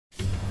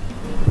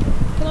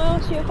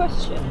you a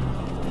question?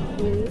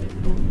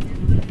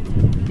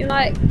 You're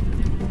like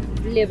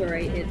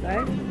liberated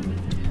though.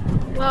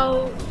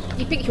 Well,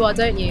 you think you are,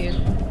 don't you?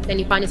 Then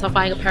you find yourself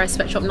buying a pair of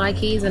sweatshop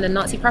Nikes and a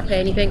Nazi proper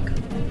and you think,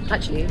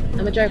 actually,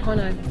 I'm a joke,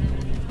 aren't I?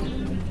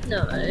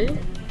 No.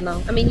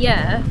 No. I mean,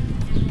 yeah.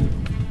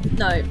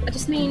 No, I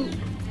just mean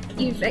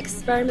you've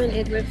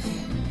experimented with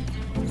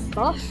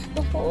stuff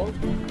before.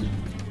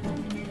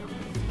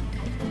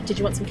 Did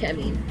you want some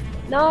ketamine?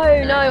 No,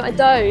 I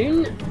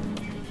don't.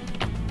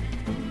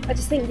 I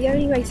just think the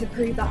only way to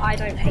prove that I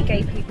don't hate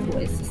gay people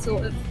is to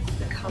sort of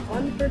become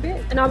one for a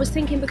bit. And I was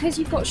thinking, because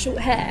you've got short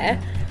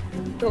hair,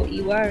 thought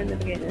you were in the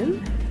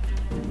beginning.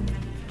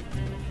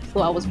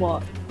 Thought I was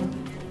what?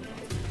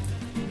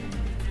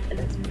 A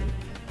lesbian.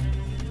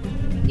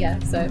 Yeah,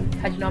 so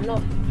how do you know I'm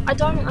not? I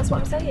don't, that's what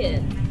I'm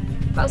saying.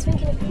 But I was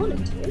thinking if you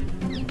wanted to.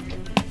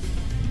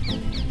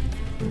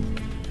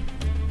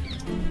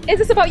 Is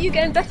this about you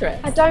getting death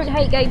threats? I don't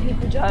hate gay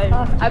people, Joe.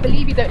 I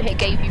believe you don't hate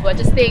gay people. I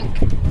just think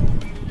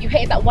you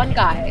hated that one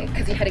guy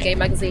because he had a gay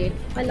magazine.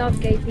 I love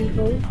gay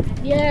people.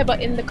 Yeah,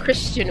 but in the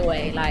Christian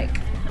way. Like,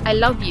 I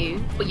love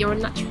you, but you're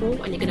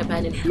unnatural and you're gonna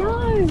burn in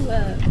hell.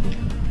 No.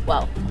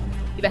 Well,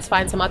 you best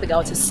find some other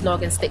girl to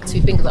snog and stick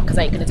 2 fingers up because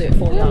I ain't gonna do it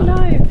for you. Oh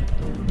no.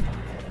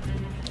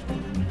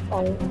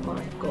 Oh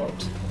my god.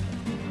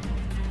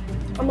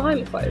 I'm a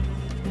homophobe.